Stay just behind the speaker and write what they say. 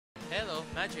Hello,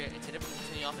 Magic, and today we're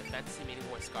continuing off in Fantasy Maiden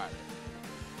War Scarlet.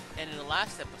 And in the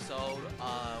last episode,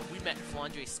 we met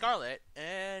Flandre Scarlet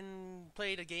and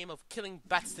played a game of killing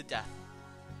bats to death.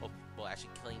 Well,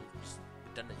 actually killing, just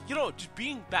redundant, just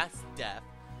being bats to death.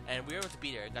 And we were able to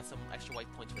beat her, got some extra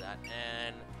white points for that.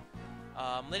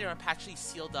 And later on, Patchouli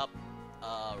sealed up,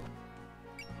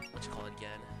 what you call it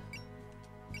again?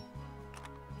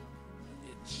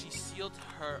 She sealed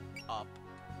her up.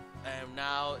 And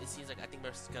now it seems like I think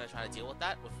we're gonna try to deal with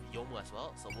that with Yomu as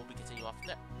well, so we'll be continuing off from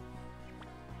there.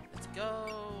 Let's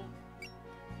go.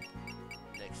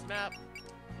 Next map.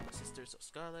 Sisters of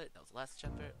Scarlet. That was the last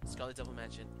chapter. Scarlet Devil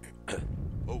Mansion.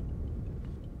 Oh.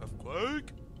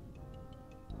 Earthquake!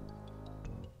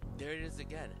 There it is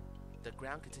again. The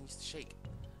ground continues to shake.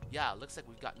 Yeah, looks like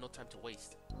we've got no time to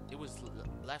waste. It was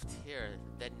left here,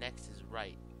 then next is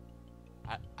right.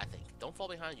 I think. Don't fall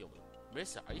behind, Yomu.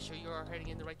 Marisa, are you sure you are heading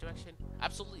in the right direction?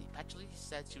 Absolutely. Patchouli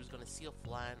said she was going to seal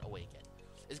Flan away again.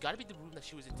 It's got to be the room that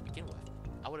she was in to begin with.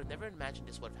 I would have never imagined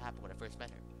this would have happened when I first met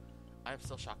her. I am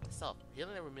still shocked myself.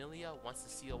 Hearing that Remilia wants to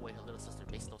seal away her little sister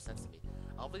makes no sense to me.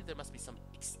 I believe there must be some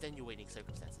extenuating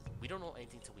circumstances. We don't know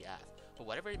anything till we ask. But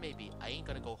whatever it may be, I ain't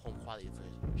going to go home quietly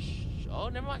for Shh. Oh,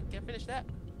 never mind. Can't finish that.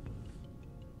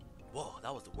 Whoa,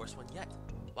 that was the worst one yet.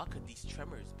 What could these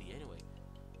tremors be anyway?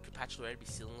 Could Patchouli already be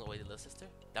sealing away the little sister?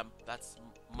 That's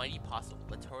mighty possible.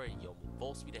 Let's hurry, Yomu.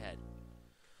 Full speed ahead.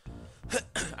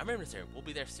 I remember this area. We'll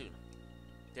be there soon.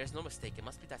 There's no mistake. It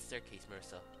must be that staircase,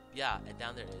 Marisa. Yeah, and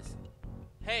down there is.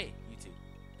 Hey, you two.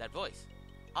 That voice.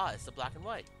 Ah, it's the black and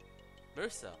white.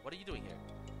 Marisa, what are you doing here?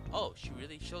 Oh, she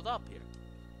really showed up here.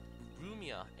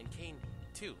 Rumia and Kane,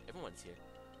 too. Everyone's here.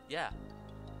 Yeah.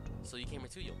 So you came here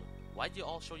too, Yomu. Why did you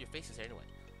all show your faces here anyway?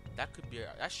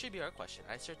 That should be our question.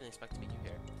 I certainly expect to meet you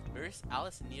here. Marisa,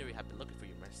 Alice, and Neri have been looking for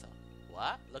you, Marisa.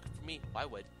 What? Looking for me? Why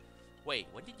would? Wait,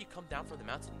 when did you come down from the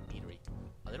mountain, Neri?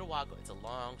 A little while ago. It's a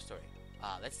long story.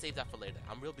 Let's save that for later.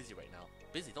 I'm real busy right now.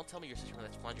 Busy? Don't tell me you're such a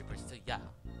Flandre person too. Yeah.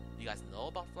 You guys know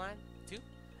about Flan, too?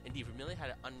 Indeed, Remilia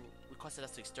had requested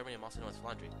us to exterminate a monster known as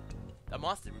Flandre. A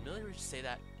monster? Remilia did say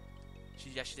that?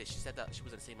 Yeah, she did. She said that she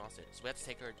was the same monster. So we have to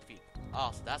take her to defeat.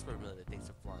 Oh, so that's where Remilia thinks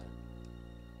of Flan.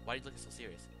 Why are you looking so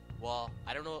serious? Well,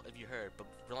 I don't know if you heard, but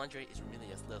Flandre is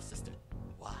Remilia's little sister.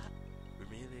 What?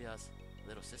 Remilia's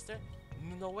little sister?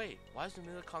 No way. Why is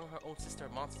Remilia calling her own sister a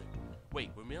monster?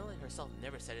 Wait, Remilia herself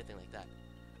never said anything like that.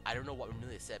 I don't know what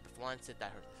Remilia said, but Flan said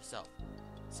that herself.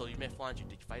 So you met Flandre.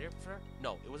 Did you fight her for her?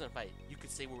 No, it wasn't a fight. You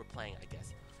could say we were playing, I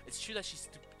guess. It's true that she's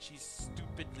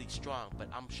stupidly strong, but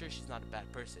I'm sure she's not a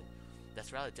bad person.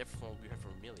 That's rather different from what we heard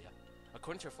from Remilia.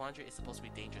 According to her, Flandre is supposed to be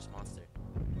a dangerous monster.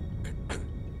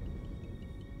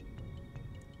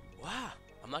 Wow,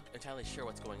 I'm not entirely sure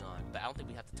what's going on, but I don't think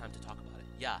we have the time to talk about it.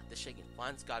 Yeah, the shaking.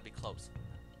 Flan's gotta be close.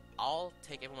 I'll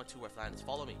take everyone to where Flan is.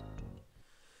 Follow me.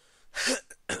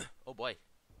 Oh boy.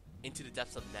 Into the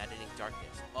depths of maddening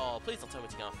darkness. Oh, please don't tell me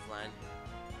to get off Flan.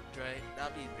 Dre,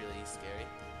 that'd be really scary.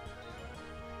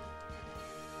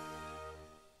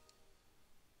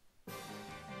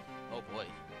 Oh boy.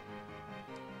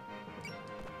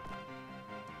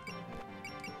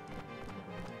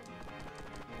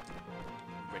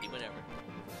 Ready whenever.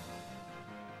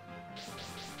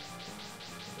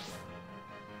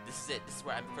 This is it. This is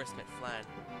where I first met Flan.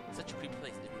 Such a creepy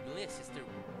place. Is Remilia's sister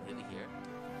really here?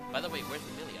 By the way, where's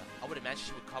Remilia? I would imagine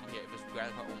she would come here if it was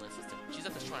regarding her own little sister. She's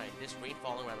at the shrine. There's rain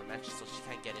falling around the mansion, so she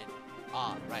can't get in.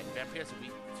 Ah, right. Vampires are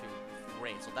weak to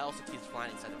rain, so that also keeps Flan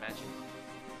inside the mansion.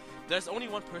 There's only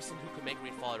one person who could make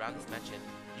rain fall around this mansion.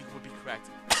 You would be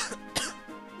correct.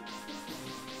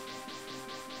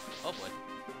 Oh boy.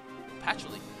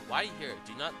 Patchouli, why are you here?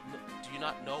 Do you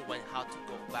not know how to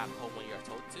go back home when you're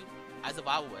told to? As if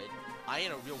I would. I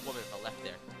ain't a real woman if I left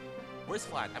there. Where's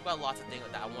Flan? I've got lots of things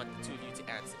that I want the two of you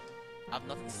to answer. I have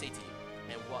nothing to say to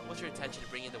you. And what's your intention to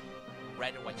bring in the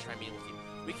red and white shrine meeting with you?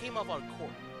 We came of our own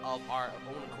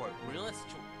accord. Remilia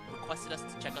requested us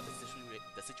to check out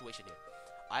the situation here.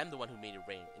 I am the one who made it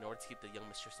rain in order to keep the young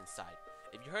mistress inside.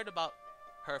 If you heard about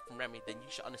her from Remy, then you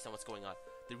should understand what's going on.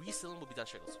 The resealing will be done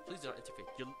shortly, so please do not interfere.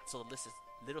 So the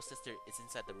little sister is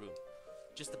inside the room.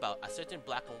 Just about. A certain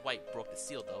black and white broke the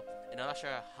seal though, and I'm not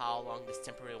sure how long this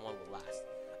temporary one will last.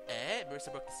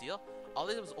 Marisa broke the seal? All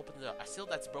they did was open the door. A seal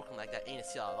that's broken like that ain't a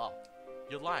seal at all.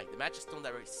 You're lying. The magic stone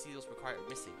that seals required are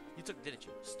missing. You took, didn't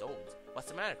you? Stones? What's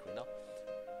the matter, Quino?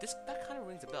 That kind of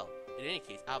rings a bell. In any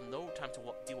case, I have no time to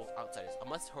deal with outsiders. I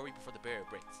must hurry before the barrier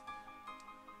breaks.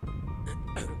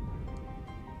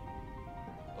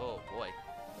 Oh boy.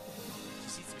 She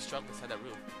seems to be struggling inside that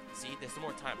room. See, there's no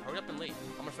more time. Hurry up and leave.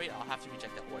 I'm afraid I'll have to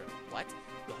reject that order. What?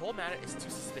 The whole matter is too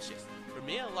suspicious.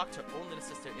 Remilia locked her own little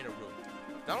sister in a room.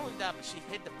 Not only that, but she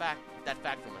hid that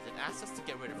fact from us and asked us to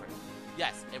get rid of her.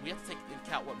 Yes, and we have to take into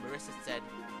account what Marisa said.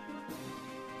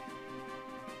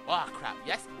 Oh crap,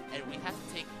 yes, and we have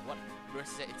to take what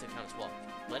Marisa said into account as well.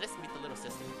 Let us meet the little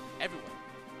sister. Everyone,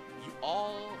 you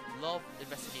all love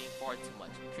investigating far too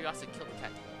much. Curiosity killed the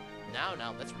cat. Now,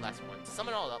 let's relax for once. To sum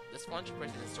it all up, this 400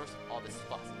 person is the source of all this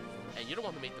fuss. And you're the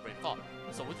one who made the rain fall.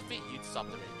 So we'll defeat you to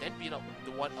stop the rain. Then beat up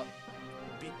the one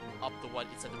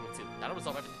inside the room too. That'll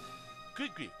resolve everything.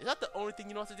 Good grief, is that the only thing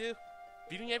you know how to do?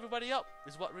 Beating everybody up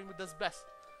is what Rainbow does best.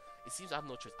 It seems I have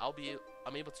no choice.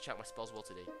 I'm able to chant my spells well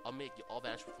today. I'll make you all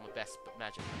vanish with my best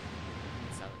magic.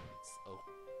 Silence. Oh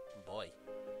boy.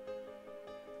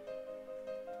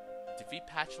 Defeat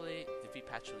Patchouli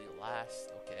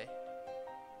last. Okay.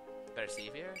 Better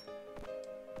save here.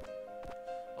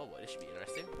 Oh boy, this should be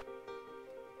interesting.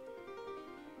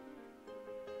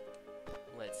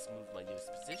 Let's move my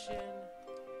newest position.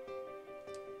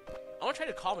 I want to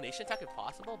try the combination attack if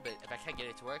possible, but if I can't get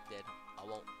it to work, then I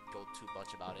won't go too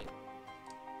much about it.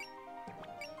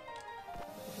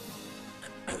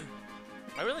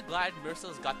 I'm really glad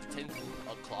Marisa's got the 10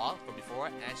 claw from before,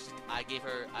 and I gave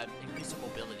her increased her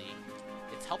mobility.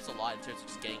 It helps a lot in terms of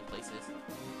just getting places.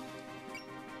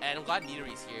 And I'm glad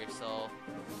Nidori's here, so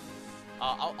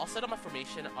I'll set up my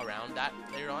formation around that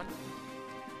later on.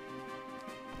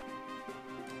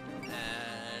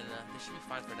 And this should be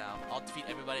fine for now. I'll defeat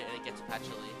everybody and then get to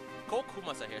Patchouli.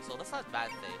 Kuma's are here, so that's not a bad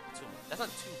thing. That's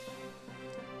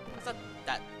not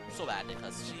that so bad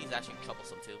because she's actually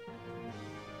troublesome too.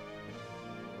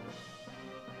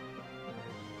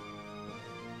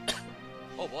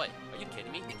 Oh boy, are you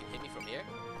kidding me? They can hit me from here?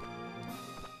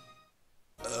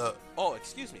 Oh,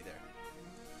 excuse me there.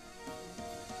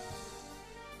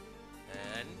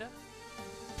 And...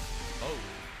 oh.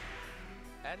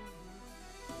 And...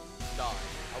 dodge.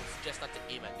 I would suggest not to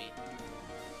aim at me.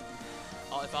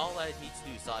 Oh, if all I need to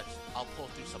do is dodge, I'll pull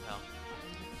through somehow.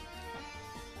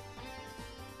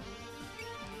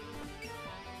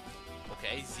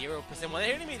 Okay, 0% one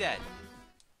hitting me then.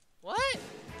 What?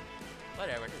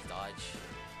 Whatever, just dodge.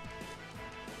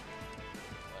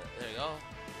 There you go.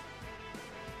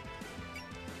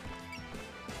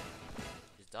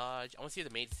 Just dodge. I want to see if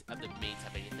the maids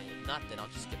have anything. If not, then I'll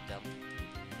just skip them.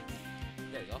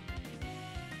 There you go.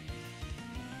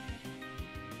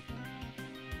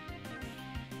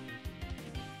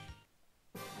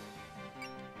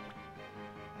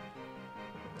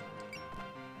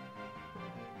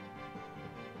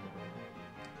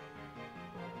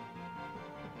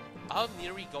 I'll have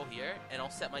Nidori go here, and I'll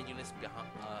set my units behind.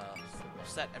 I'll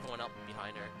set everyone up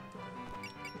behind her.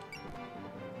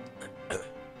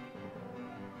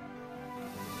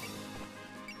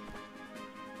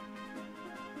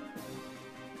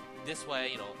 This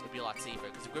way, you know, it'll be a lot safer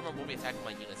because the Grimmer won't be attacking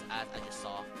my units as I just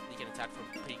saw. They can attack from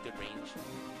pretty good range.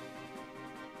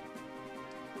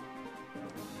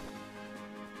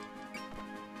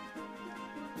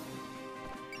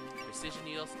 Precision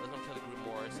needles. Let them kill the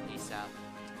Grimoires ASAP.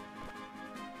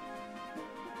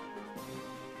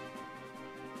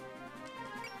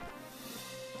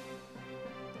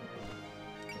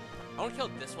 I want to kill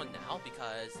this one now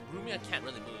because Rumia can't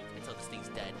really move until this thing's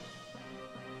dead.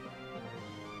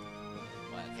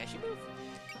 What? Can she move?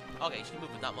 Okay, she can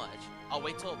move, but not much. I'll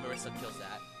wait till Marisa kills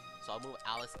that. So I'll move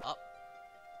Alice up.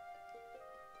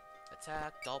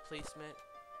 Attack, doll placement.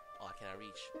 Oh, I cannot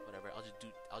reach. Whatever. I'll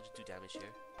just do damage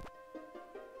here.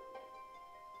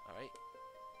 All right.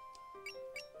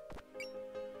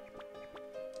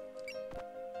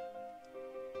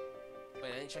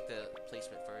 Wait, I didn't check the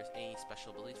placement first. Any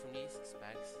special abilities from these?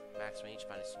 Max range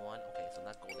 -1. Okay, so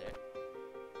not go there.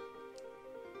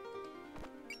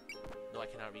 No, I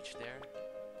cannot reach there.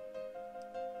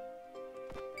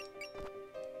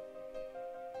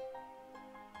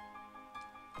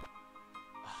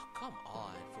 Oh, come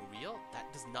on, for real?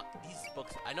 That does not. These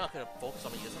books. I know I could have focused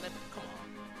on my use on them, but come on.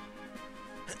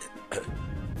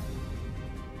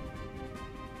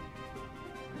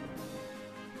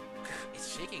 It's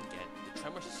shaking again. The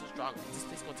tremors are so strong. Is this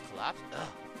place going to collapse?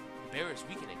 Ugh. The barrier is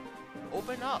weakening.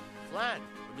 Open up, Flan.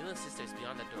 Vermilion Sister is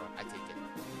beyond that door. I take it.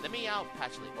 Let me out,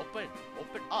 Patchouli. Open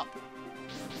up.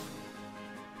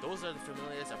 Those are the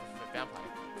familiars of a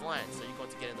vampire. Flan, so you're going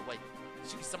to get in the way.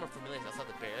 She can summon familiars outside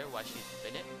the barrier while she's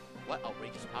in it. What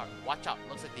outrageous power. Watch out.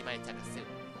 Looks like they might attack us too.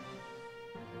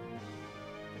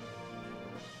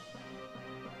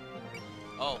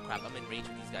 Oh crap, I'm in range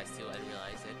with these guys too. I didn't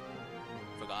realize it.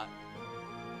 Forgot.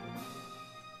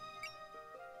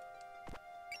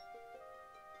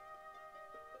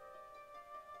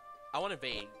 I want to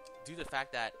evade due to the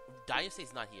fact that Dynasty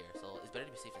is not here, so it's better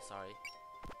to be safe than sorry.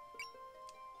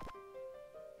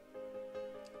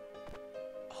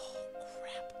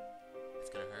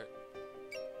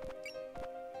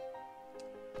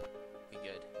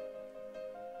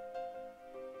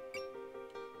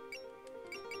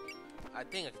 I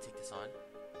think I can take this on.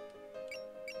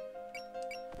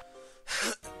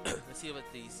 Let's see what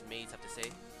these maids have to say.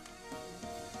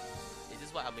 Is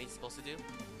this what a maid's supposed to do?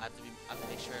 I have to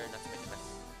make sure not to make a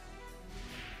mess.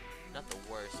 Not the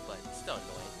worst, but still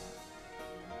annoying.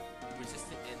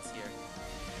 Resistant ends here.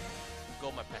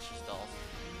 Go, my precious dolls.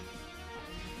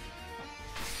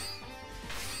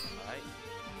 Alright.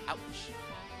 Ouch.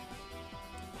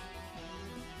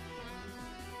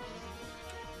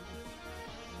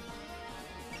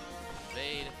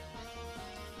 Evade.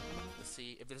 Let's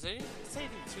see. If there's anything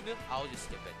to new, I'll just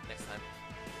skip it next time.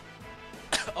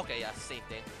 Okay, yeah, same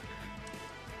thing.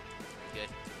 Good.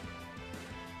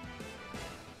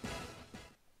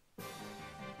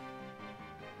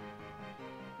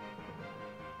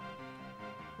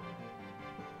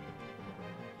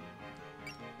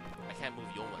 I can't move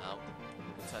Yoma out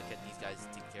until I get these guys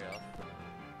taken care of.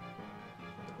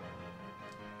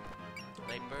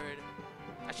 Nightbird.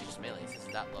 Actually, just melee since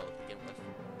it's that low to begin with.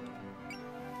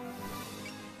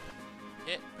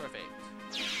 Hit. Perfect.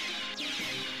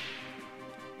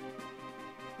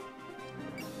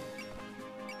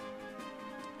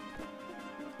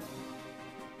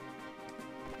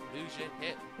 Illusion.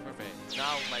 Hit. Perfect.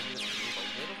 Now my units can move a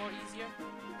little more easier.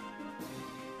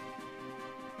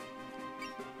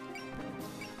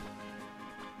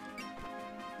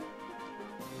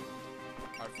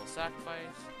 Artful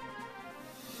Sacrifice.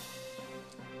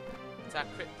 Attack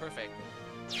crit, perfect.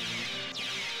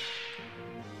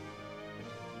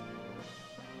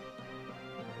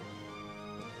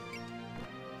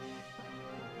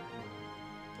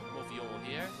 Move Yomu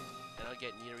here, and I'll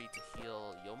get Niri to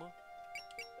heal Yomu.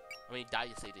 I mean,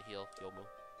 Dayase to heal Yomu.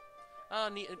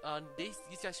 These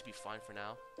guys should be fine for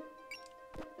now.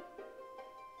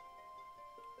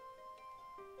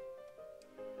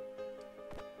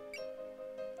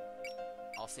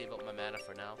 I'll save up my mana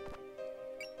for now.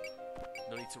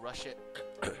 No need to rush it.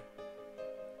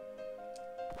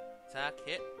 Attack,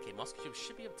 hit. Okay, Musketeer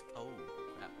should be able to. Oh,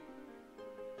 crap.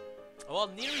 Well,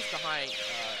 Neri's behind.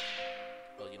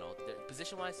 Well, you know,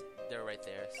 position-wise, they're right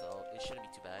there, so it shouldn't be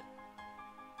too bad.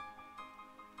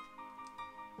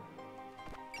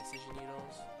 Decision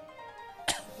Needles.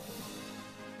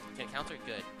 Can counter?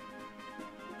 Good.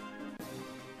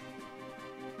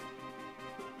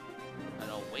 I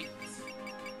know, wait.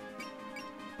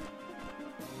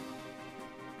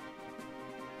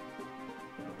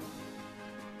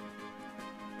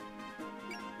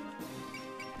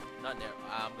 Not Narrow.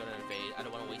 I'm gonna evade. I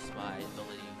don't want to waste my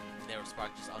ability. Narrow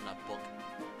Spark just on that book.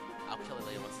 I'll kill it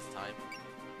later once it's time.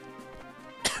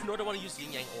 Nor do I want to use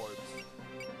Yin Yang Orbs.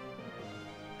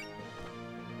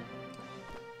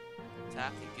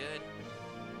 Attack it good.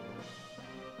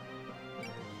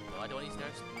 No, I don't want to use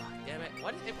Narrow Spark. Ah, damn it.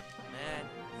 What is it? Man.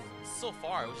 So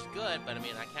far, which is good, but I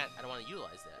mean, I don't want to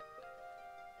utilize that.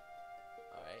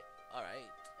 Alright. Alright.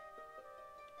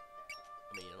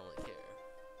 I mean, I don't really care.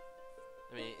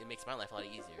 I mean, it makes my life a lot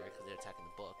easier because they're attacking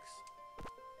the books.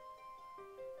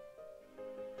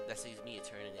 That saves me a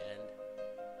turn in the end.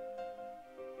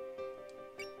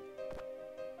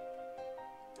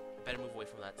 Better move away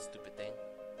from that stupid thing.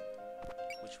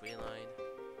 Which way line?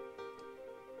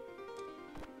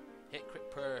 Hit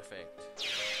crit, perfect.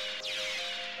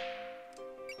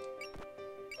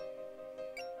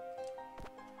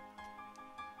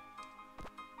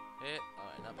 Hit,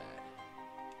 alright, not bad.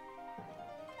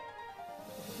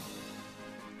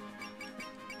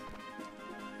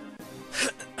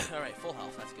 Alright, full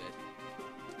health, that's good.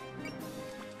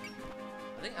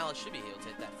 I think Alice should be able to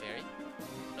hit that fairy.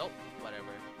 Nope,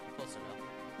 whatever. Close enough.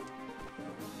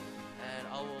 And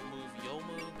I will move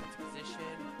Yomu into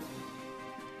position.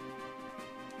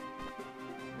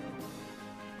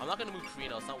 I'm not gonna move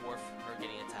Karino, it's not worth her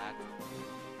getting attacked.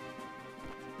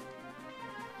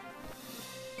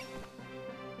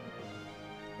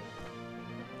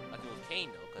 I can move Kane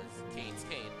though, because Kane's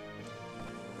Kane.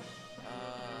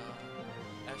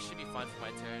 That should be fine for my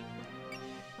turn.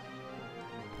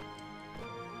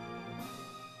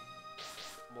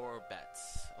 More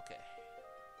bets. Okay.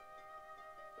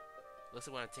 Looks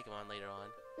like we're gonna take him on later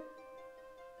on.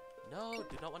 No,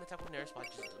 do not want to attack with Nair Spot.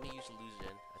 Just let me use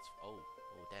Illusion. That's oh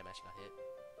damn! I actually got hit.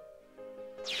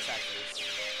 Exactly.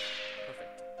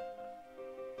 Perfect.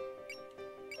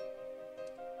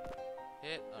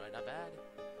 Hit. Alright, not bad.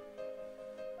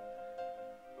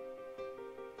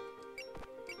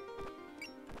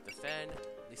 Defend.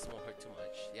 At least it won't hurt too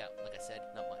much. Yeah, like I said,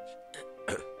 not much.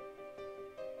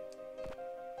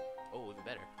 Oh, even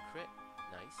better. Crit.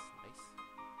 Nice, nice.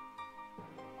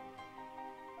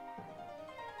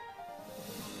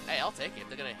 Hey, I'll take it.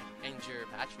 They're gonna injure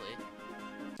Patchouli.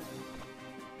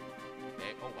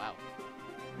 Okay. Oh wow.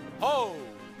 Oh!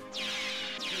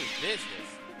 Give me business.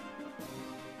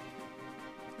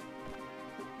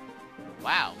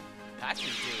 Wow.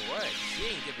 Patchouli's doing work. She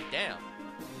ain't giving a damn.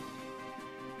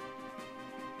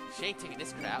 She ain't taking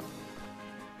this crap.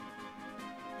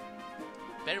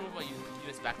 Better move my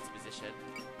units back to position.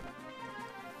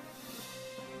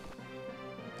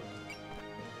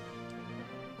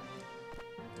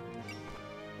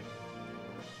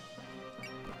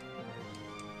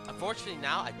 Unfortunately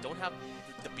now I don't have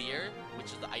the beer, which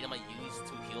is the item I used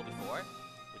to heal before,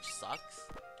 which sucks.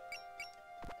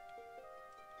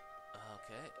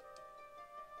 Okay.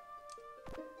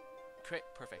 Crit,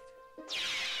 perfect.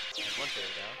 That's one fairy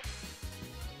now.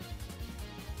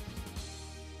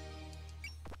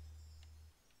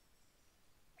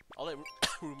 I'll let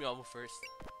Rumio move first.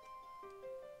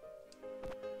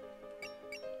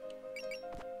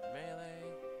 Melee.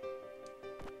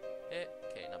 Hit.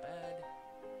 Okay, not bad.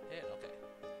 Hit. Okay.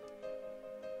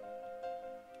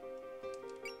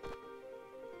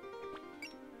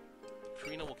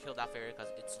 Karina will kill that fairy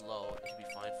because it's low. It should be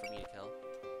fine for me to kill.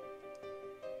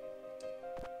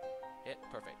 Hit.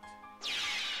 Perfect.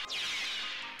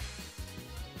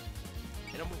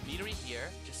 And I'll move Meadery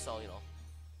here, just so, you know,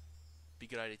 be a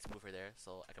good idea to move her there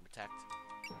so I can protect.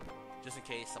 Just in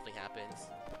case something happens.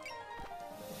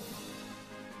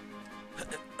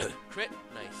 Crit,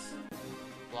 nice.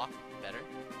 Block, better.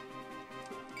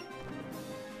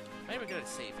 Maybe we're gonna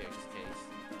save here just in case.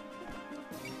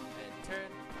 And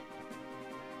turn.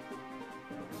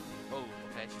 Oh,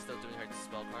 okay, she's still doing her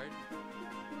spell card.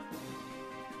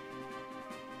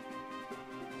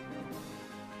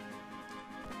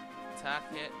 Attack,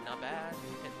 hit, not bad.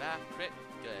 Hit back, crit,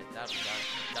 good. That'll be done.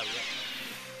 That'll be it.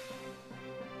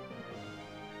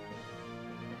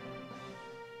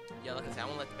 Yeah, like I said, I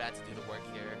won't let the bats do the work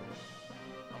here.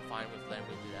 I'm fine with letting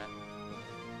them do that.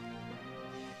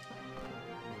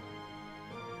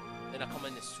 Then I'll come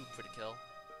in the soup for the kill.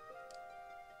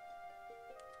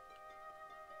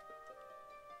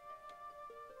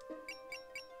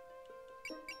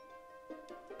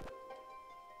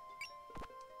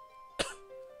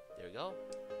 There we go.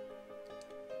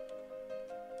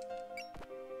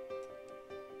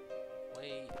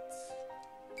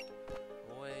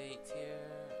 Wait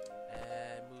here,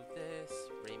 and move this.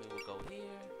 Raimi will go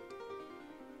here.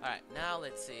 Alright, now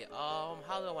let's see. How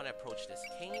do I want to approach this?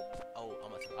 Oh,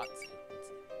 I'm gonna let's see.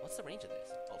 What's the range of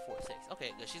this? Oh, 4, 6.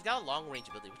 Okay, good. She's got a long range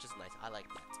ability, which is nice. I like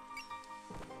that.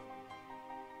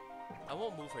 I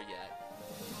won't move her yet.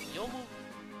 You'll move.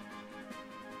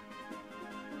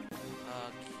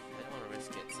 I don't want to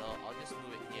risk it, so I'll just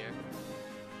move it here.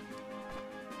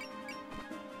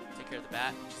 Take care of the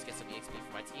bat, just get some EXP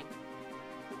for my team.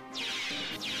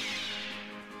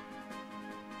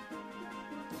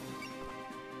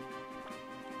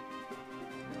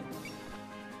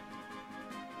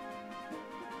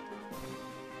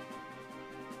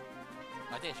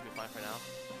 I think it should be fine for now.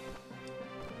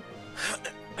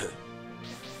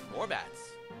 More bats.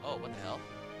 Oh, what the hell?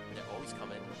 They're always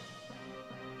coming.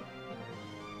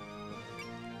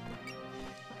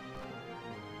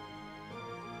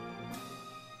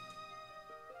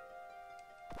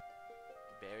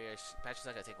 Patch's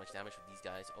not gonna take much damage from these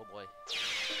guys. Oh boy.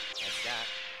 That's that.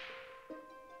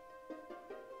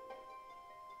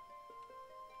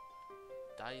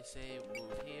 Daisei,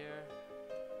 move here.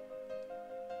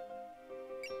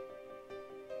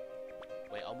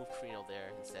 Wait, I'll move Krino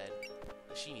there instead.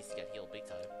 She needs to get healed big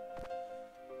time.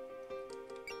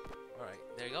 Alright,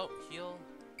 there you go. Heal.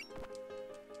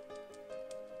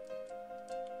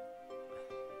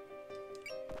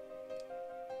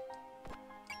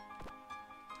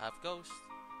 Have Ghost.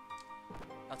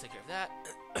 I'll take care of that.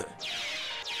 I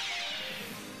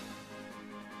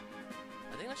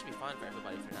think that should be fine for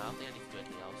everybody for now. I don't think I need to do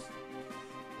anything else.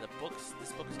 And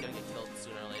this book is gonna get killed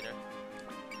sooner or later.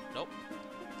 Nope.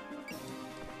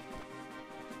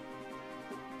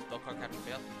 Spell card capture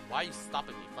failed. Why are you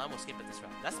stopping me? Flam will skip at this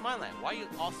round. That's my land. Why are you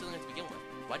all stealing it to begin with?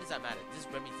 Why does that matter? This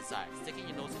is Remy's desire. Sticking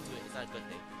your nose into it is not a good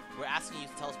thing. We're asking you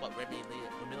to tell us what Remy is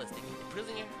thinking.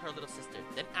 Imprisoning her little sister,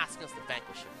 then asking us to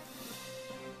vanquish her.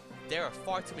 There are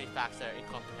far too many facts that are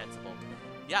incomprehensible.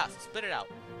 Yeah, so split it out.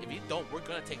 If you don't, we're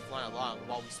gonna take Flan along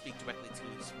while we speak directly to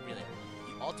Cerealia.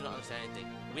 You all do not understand anything.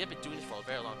 We have been doing this for a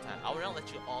very long time. I will not let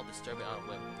you all disturb it on a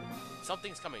whim.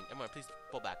 Something's coming. Everyone, please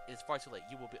pull back. It is far too late.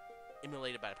 You will be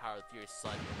immolated by the power of the furious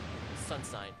sun. Sun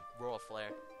sign. Royal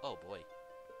flare. Oh boy.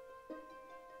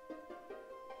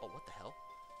 Oh, what the hell?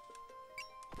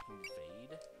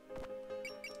 Invade.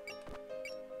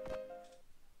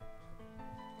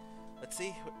 Let's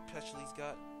see what Patchouli's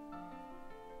got.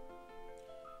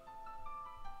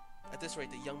 I this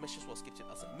rate, the young mistress will skip to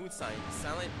us. Moon sign,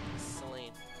 silent,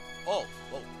 slain. Oh,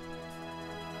 whoa.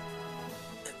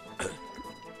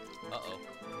 Uh-oh.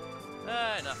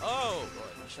 No. Oh,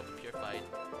 Lord, you shall be purified.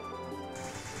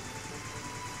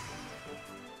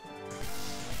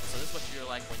 So this is what you're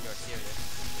like when you're serious.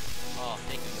 Oh,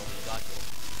 thank you, Yomi, you got you.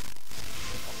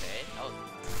 Okay, that was...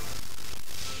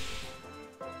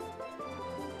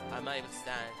 I'm not even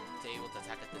able to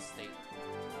attack at this state.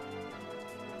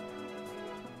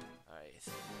 Alright.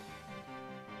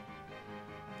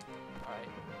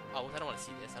 Alright. Oh, I don't want to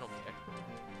see this. I don't care.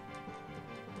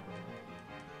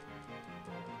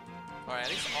 Alright, at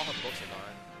least all her books are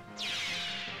gone.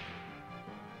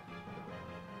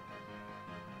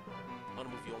 I want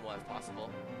to move Yomo if possible.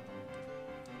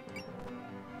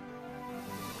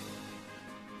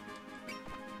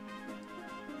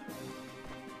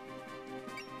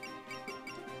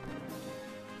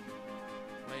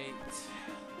 Wait.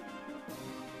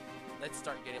 Let's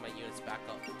start getting my units back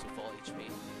up to full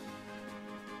HP.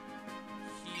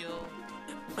 Heal.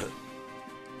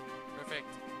 Perfect.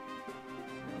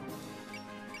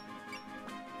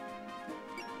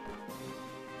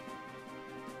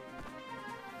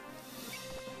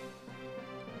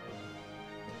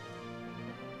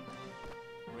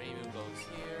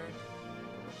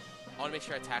 I want to make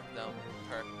sure I attack them.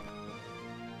 Her.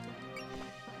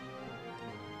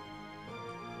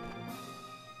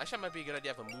 Actually, it might be a good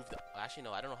idea if I move the. Actually,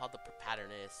 no, I don't know how the pattern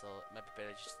is, so it might be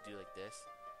better just to do like this.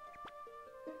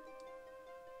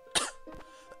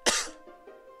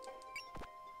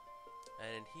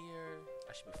 And in here,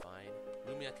 I should be fine.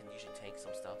 Lumia can usually tank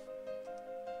some stuff.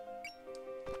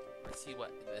 Let's see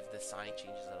what if the sign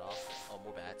changes at all. Oh,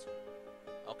 more bad.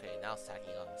 Okay, now it's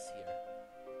attacking us here.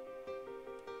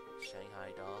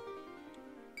 Shanghai doll.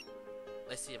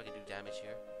 Let's see if I can do damage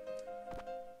here.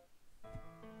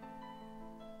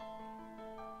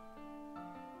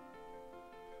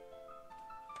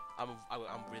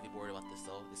 I'm really worried about this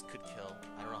though. This could kill.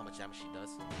 I don't know how much damage she does.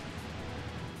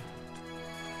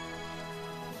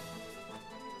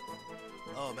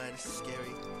 Oh man, this is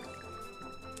scary.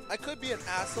 I could be an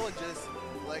asshole and just,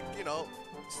 like, you know,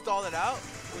 stall it out,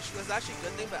 which was actually a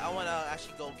good thing, but I want to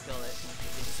actually go kill it.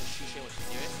 This is some shit when she's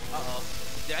serious. Uh-oh.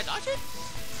 Did I dodge it?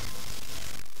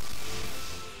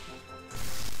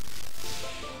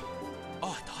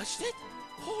 Oh, I dodged it?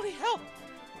 Holy hell!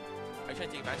 Are you trying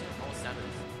to take advantage of it? Almost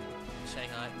damage.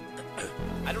 Shanghai.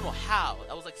 I don't know how.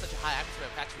 That was like such a high accuracy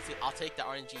of Patchouli. I'll take the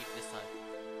RNG this time.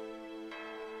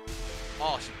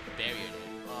 Oh, she barriered it.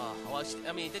 Well,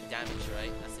 I mean, it did damage,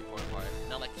 right? That's the important part.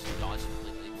 Not like she dodged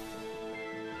completely.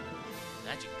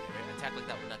 Magic barrier. An attack like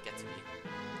that would not get to me.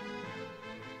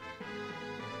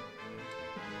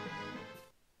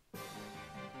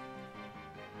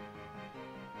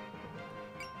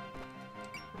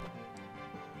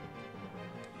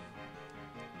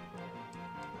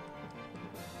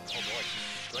 Oh boy, she's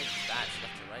straight bats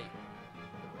left to right.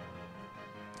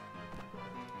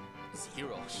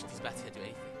 Zero. These bats can't do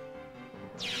anything.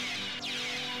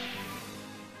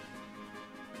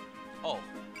 Oh,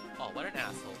 what an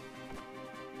asshole.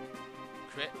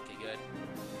 Crit, okay, good.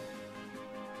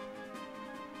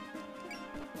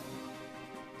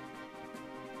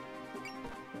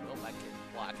 Nope,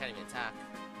 I can't even attack.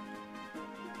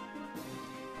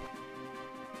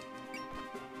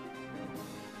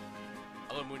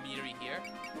 I'm gonna move Nidori here.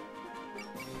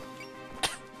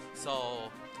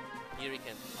 So, Nidori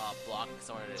can block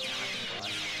someone to attack for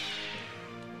us.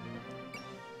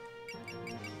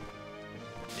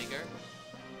 Bigger.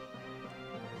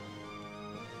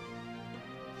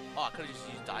 Oh, I could've just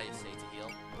used Diet State to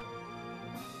heal.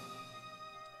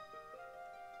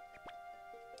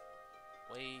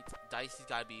 Wait, Dicey's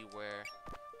gotta be where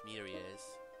Nidori is.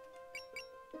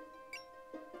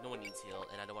 No one needs heal,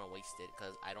 and I don't want to waste it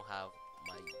because I don't have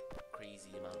my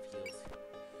crazy amount of heals.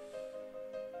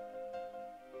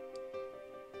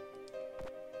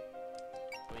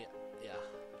 I mean, yeah.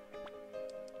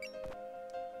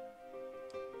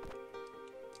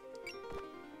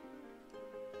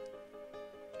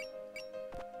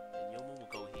 And Yomu will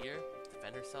go here,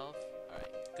 defend herself.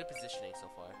 Alright, good positioning so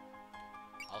far.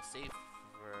 I'll save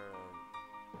for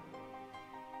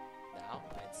now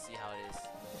and see how it is.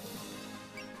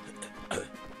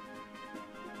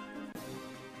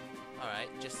 Alright,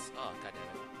 just, oh,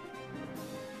 goddammit.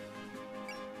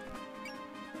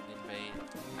 Invade.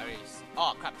 I already,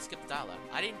 oh crap, I skipped the dialogue.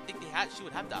 I didn't think she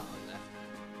would have dialogue left.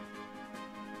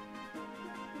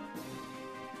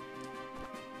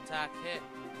 Attack, hit,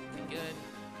 okay, good.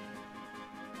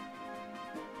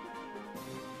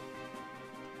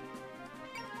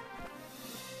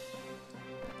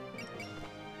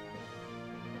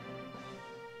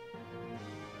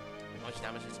 much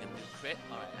damage it's gonna do. Crit?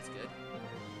 Alright, that's good.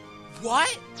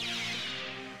 What?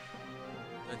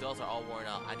 The adults are all worn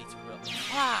out. I need to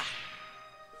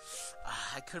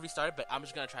I could restart it, but I'm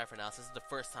just gonna try it for now. This is the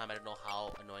first time. I don't know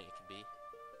how annoying it can be.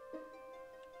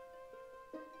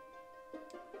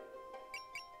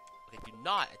 Okay, do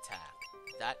not attack.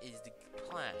 That is the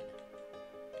plan.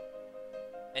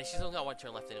 And she's only got one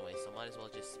turn left anyway, so might as well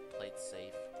just play it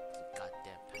safe.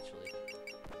 Goddamn Patchouli.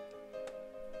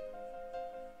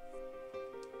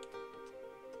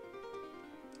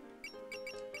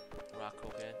 Rock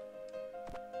Hogan.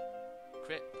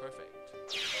 Crit, perfect.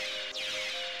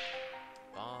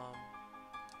 Bomb.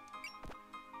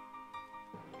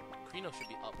 Krino should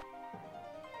be up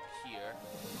here.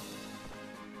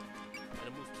 I'm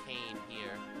gonna move Kane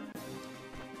here.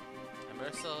 And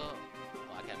Marisa,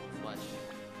 well, I can't move much.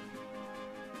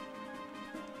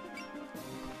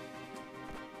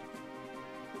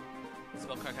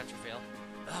 Spell card capture fail.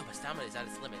 Ugh, my stamina is at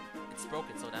its limit. It's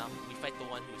broken, so now we fight the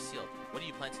one who is sealed. What do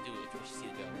you plan to do if you wish to see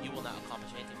the girl? You will not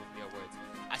accomplish anything with mere words.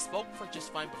 I spoke for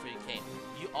just fine before you came.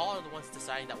 You all are the ones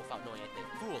deciding that without knowing anything.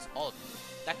 Fools, all of you.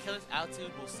 That killer's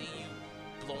attitude will see you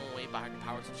blown away by her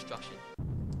powers of destruction.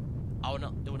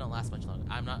 It will not last much longer.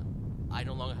 I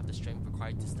no longer have the strength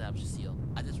required to establish a seal.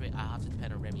 At this rate, I have to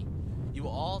depend on Remy. You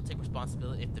will all take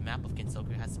responsibility if the map of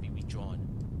Gensoku has to be redrawn.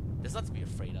 There's nothing to be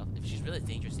afraid of. If she's really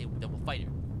dangerous, then we'll fight her.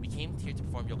 We came here to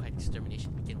perform yokai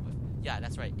extermination to begin with. Yeah,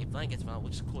 that's right. If land gets found,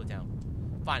 we'll just cool it down.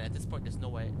 Fine, at this point, there's no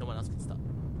one else can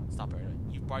stop her.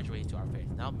 You've barged your way into our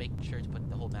affairs. Now make sure to put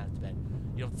the whole matter to bed.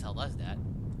 You don't have to tell us that.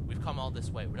 We've come all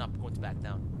this way. We're not going to back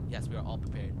down. Yes, we are all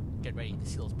prepared. Get ready. The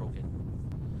seal is broken.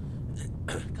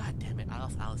 God damn it. I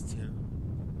lost Alice too.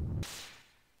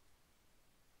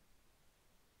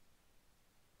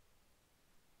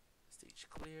 Stage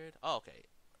cleared. Oh, okay.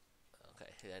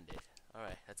 Okay, it ended.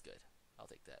 Alright, that's good. I'll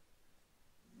take that.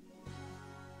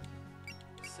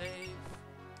 Save.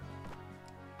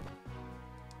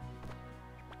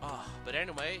 Oh, but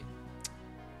anyway,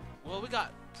 well, we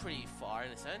got pretty far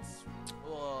in a sense.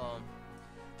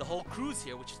 The whole crew's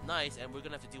here, which is nice, and we're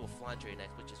gonna have to deal with Flandre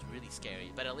next, which is really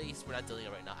scary. But at least we're not dealing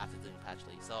it right now after dealing with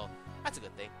Patchouli, so that's a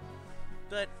good thing.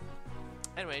 But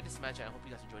anyway, this is Magic. I hope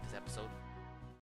you guys enjoyed this episode.